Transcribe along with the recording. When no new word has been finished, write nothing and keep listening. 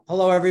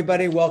Hello,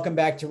 everybody. Welcome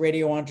back to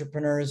Radio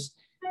Entrepreneurs.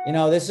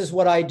 This is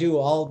what I do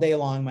all day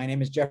long. My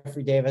name is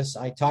Jeffrey Davis.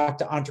 I talk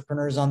to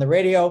entrepreneurs on the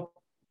radio,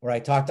 or I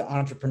talk to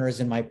entrepreneurs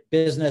in my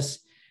business,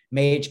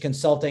 Mage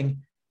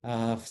Consulting.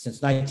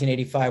 Since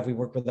 1985, we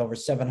work with over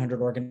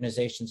 700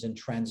 organizations in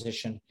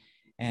transition.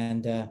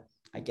 And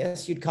I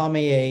guess you'd call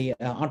me a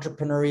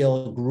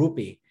entrepreneurial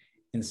groupie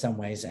in some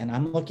ways. And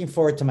I'm looking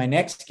forward to my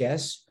next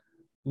guest,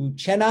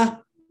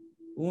 Uchenna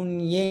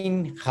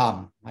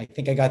Onyencham. I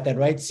think I got that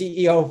right.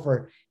 CEO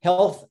for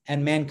Health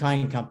and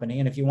Mankind Company.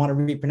 And if you want to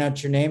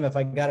repronounce your name, if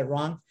I got it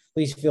wrong,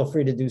 please feel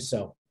free to do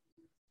so.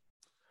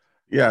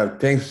 Yeah,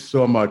 thanks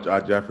so much,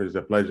 Jeffrey. It's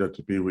a pleasure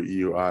to be with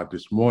you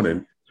this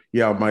morning.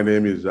 Yeah, my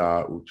name is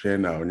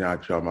Uchenna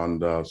Onyencham. I'm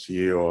the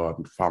CEO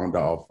and founder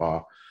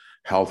of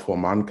Health for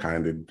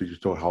Mankind, a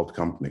digital health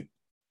company.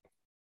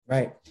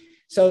 Right.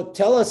 So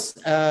tell us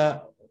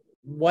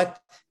what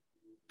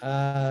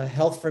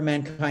Health for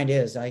Mankind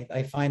is.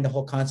 I find the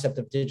whole concept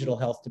of digital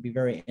health to be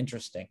very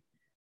interesting.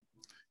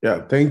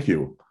 Yeah, thank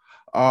you.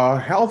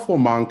 Health for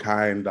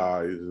Mankind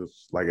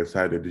is, like I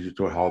said, a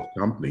digital health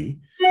company.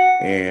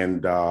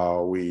 And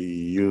we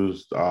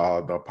used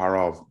the power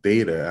of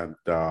data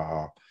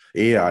and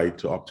AI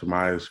to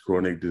optimize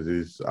chronic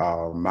disease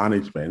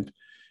management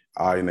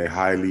in a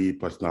highly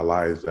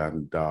personalized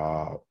and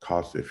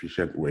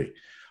cost-efficient way.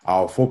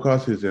 Our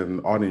focus is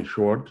in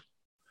uninsured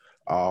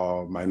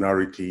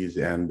minorities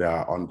and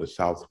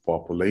underserved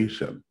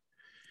population.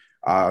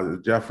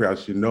 Jeffrey,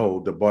 as you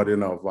know, the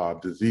burden of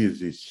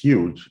disease is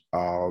huge.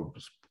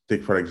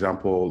 Take, for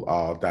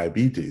example,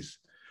 diabetes.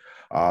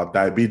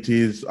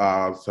 Diabetes,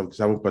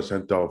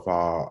 77%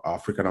 of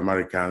African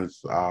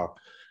Americans are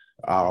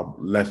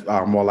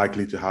more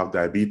likely to have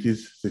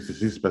diabetes.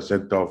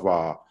 66% of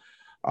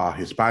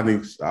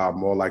Hispanics are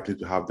more likely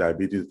to have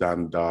diabetes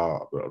than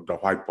the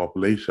white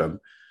population.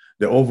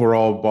 The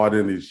overall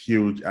burden is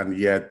huge, and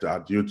yet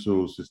due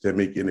to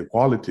systemic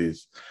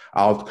inequalities,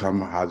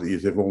 outcome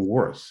is even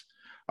worse.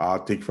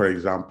 Take, for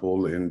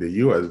example, in the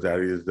US,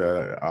 there is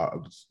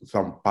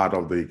some part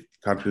of the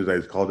country that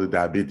is called the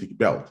diabetic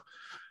belt.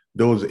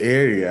 Those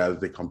areas,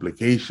 the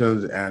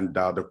complications and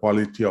the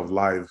quality of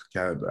life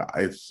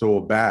is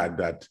so bad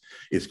that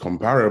it's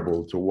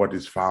comparable to what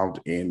is found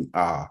in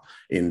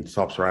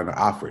sub-Saharan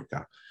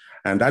Africa.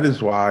 And that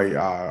is why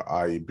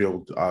I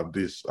built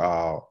this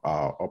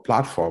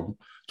platform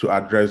to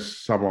address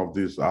some of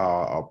this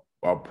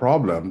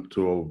problem,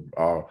 to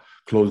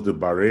close the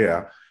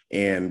barrier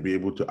and be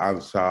able to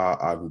answer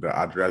and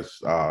address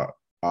a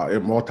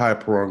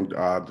multi-pronged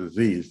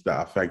disease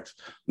that affects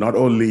not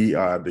only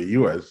the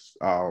US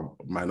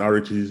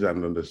minorities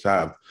and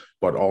underserved,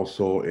 but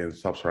also in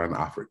sub-Saharan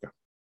Africa.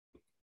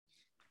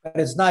 But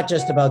it's not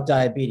just about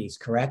diabetes,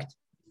 correct?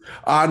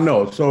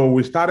 No. So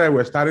we're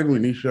starting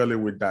initially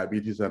with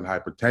diabetes and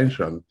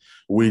hypertension,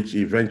 which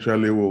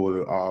eventually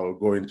will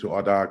go into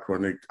other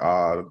chronic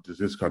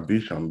disease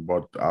conditions.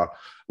 But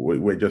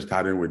we're just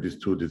starting with these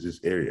two disease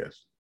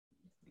areas.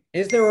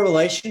 Is there a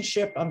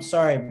relationship? I'm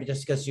sorry,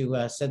 just because you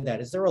said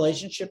that. Is there a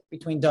relationship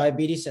between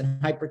diabetes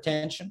and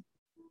hypertension?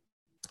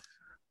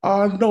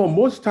 No,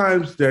 most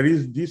times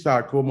these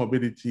are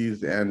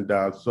comorbidities. And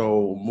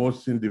so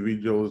most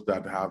individuals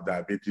that have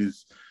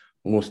diabetes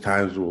most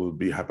times will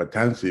be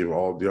hypertensive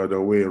or the other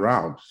way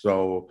around.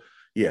 So,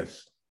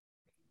 yes.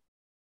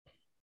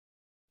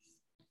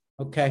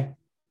 Okay.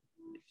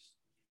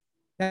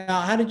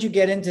 Now, how did you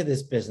get into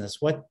this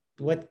business? What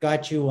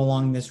got you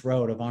along this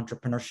road of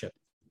entrepreneurship?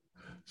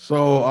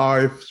 So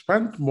I've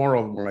spent more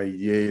of my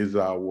years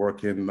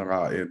working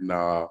in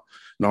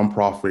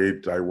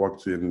nonprofit. I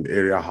worked in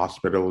area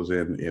hospitals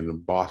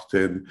in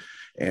Boston,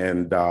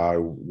 and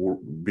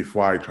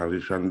before I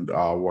transitioned,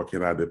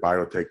 working at a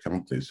biotech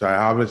company. So I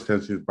have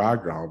extensive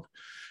background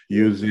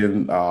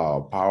using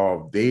power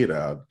of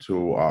data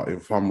to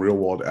inform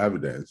real-world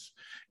evidence.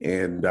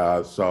 And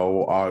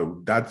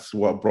so that's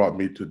what brought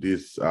me to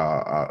this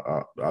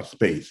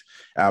space.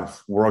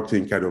 I've worked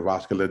in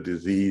cardiovascular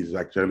disease.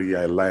 Actually,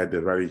 I led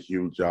a very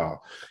huge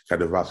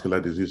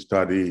cardiovascular disease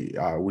study,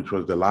 which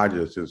was the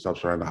largest in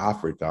sub-Saharan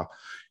Africa.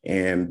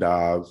 And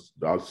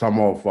some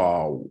of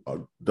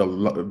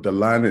the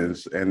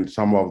learnings and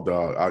some of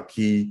the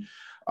key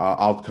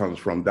outcomes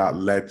from that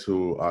led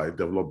to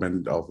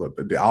development of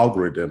the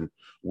algorithm,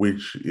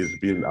 which is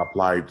being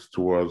applied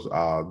towards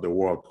the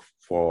work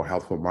for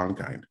Health for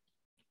Mankind.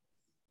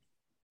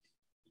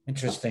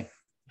 Interesting.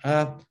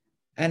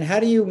 And how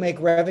do you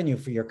make revenue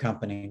for your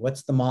company?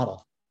 What's the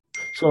model?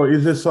 So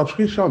it's a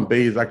subscription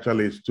base.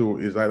 Actually, is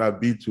either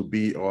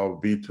B2B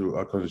or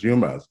B2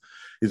 consumers.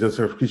 It's a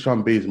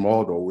subscription-based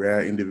model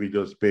where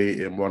individuals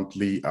pay a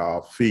monthly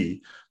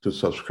fee to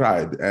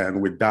subscribe.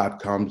 And with that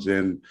comes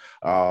in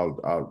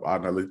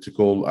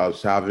analytical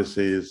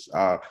services,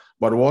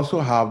 but we also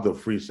have the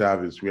free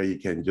service where you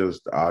can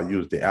just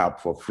use the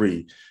app for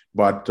free.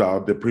 But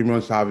the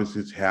premium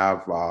services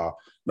have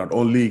not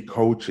only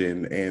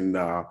coaching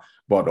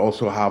but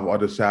also have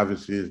other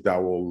services that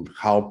will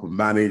help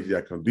manage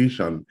their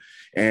condition.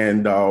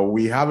 And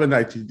we have an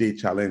 90-day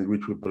challenge,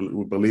 which we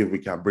believe we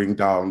can bring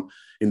down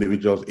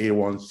individuals'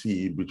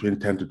 A1C between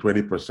 10 to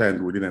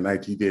 20% within a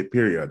 90-day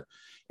period.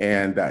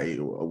 And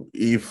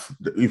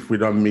if we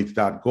don't meet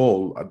that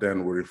goal,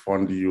 then we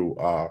refund you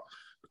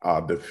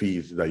the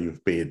fees that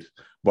you've paid.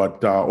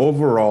 But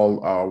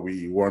overall,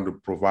 we want to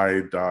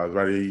provide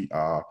very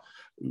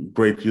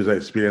great user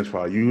experience for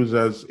our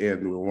users,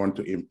 and we want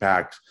to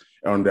impact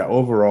on their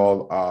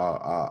overall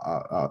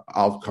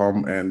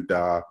outcome and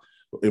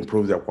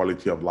improve their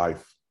quality of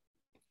life.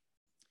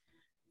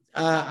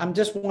 I'm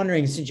just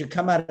wondering, since you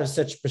come out of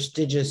such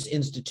prestigious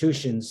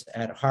institutions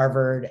at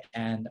Harvard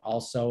and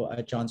also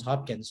at Johns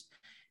Hopkins,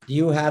 do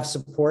you have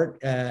support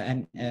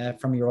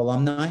from your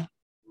alumni?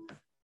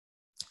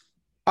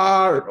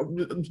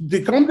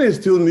 The company is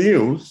still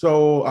new,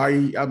 so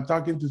I'm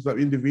talking to some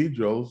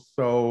individuals.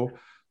 So,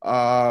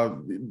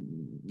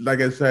 like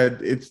I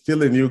said, it's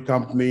still a new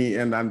company,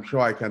 and I'm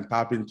sure I can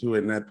tap into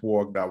a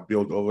network that I've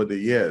built over the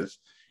years.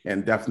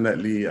 And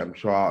definitely, I'm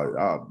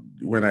sure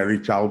when I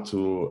reach out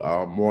to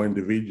more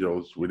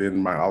individuals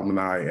within my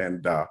alumni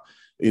and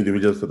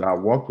individuals that I've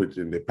worked with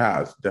in the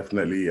past,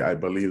 definitely, I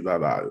believe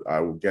that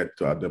I will get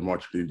the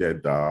much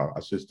needed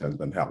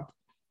assistance and help.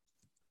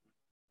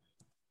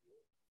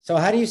 So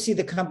how do you see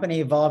the company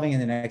evolving in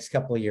the next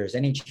couple of years?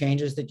 Any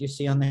changes that you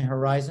see on the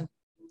horizon?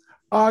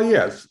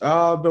 Yes.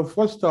 The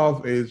first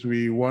off is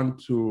we want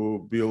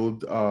to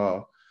build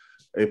a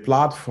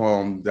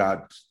platform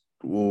that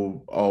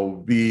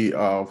will be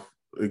of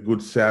a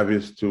good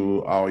service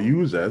to our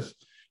users.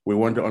 We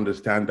want to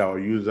understand our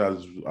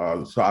users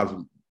so as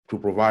to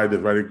provide a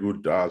very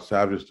good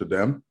service to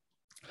them.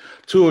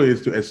 Two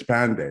is to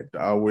expand it.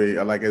 We,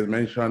 like I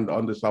mentioned,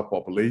 underserved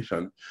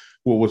population.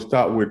 We will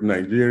start with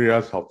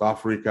Nigeria, South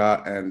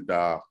Africa, and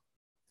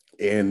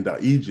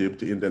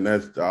Egypt in the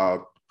next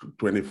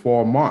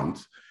 24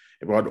 months.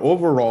 But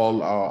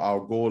overall,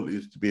 our goal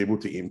is to be able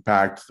to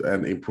impact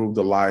and improve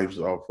the lives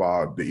of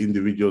the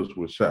individuals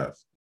we serve.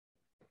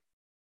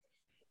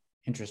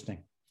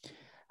 Interesting.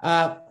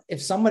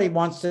 If somebody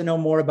wants to know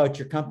more about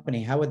your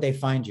company, how would they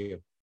find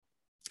you?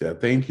 Yeah,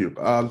 thank you.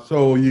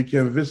 So you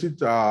can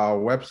visit our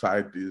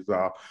website, is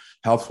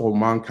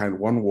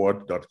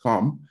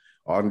healthformankind.com,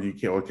 or you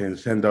can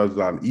send us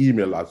an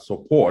email at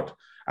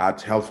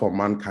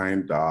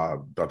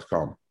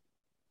support@healthformankind.com.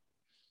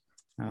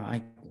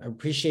 I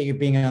appreciate you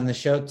being on the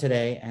show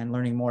today and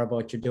learning more about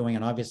what you're doing.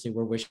 And obviously,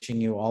 we're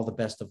wishing you all the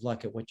best of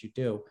luck at what you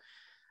do.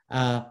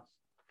 And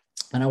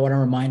I want to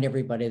remind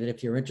everybody that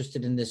if you're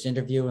interested in this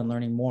interview and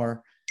learning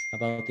more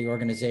about the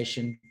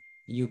organization,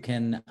 you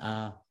can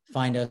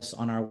find us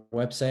on our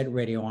website,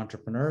 Radio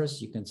Entrepreneurs.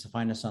 You can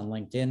find us on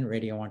LinkedIn,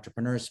 Radio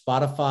Entrepreneurs,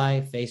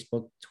 Spotify,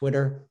 Facebook,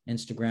 Twitter,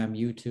 Instagram,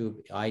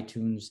 YouTube,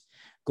 iTunes,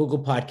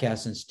 Google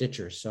Podcasts, and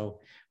Stitcher.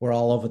 So we're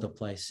all over the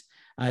place.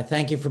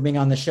 Thank you for being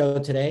on the show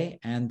today,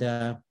 and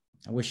I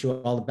wish you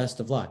all the best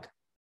of luck.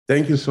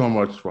 Thank you so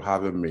much for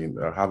having me.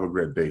 Have a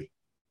great day.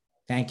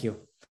 Thank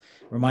you.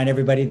 Remind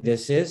everybody,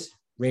 this is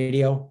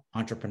Radio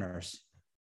Entrepreneurs.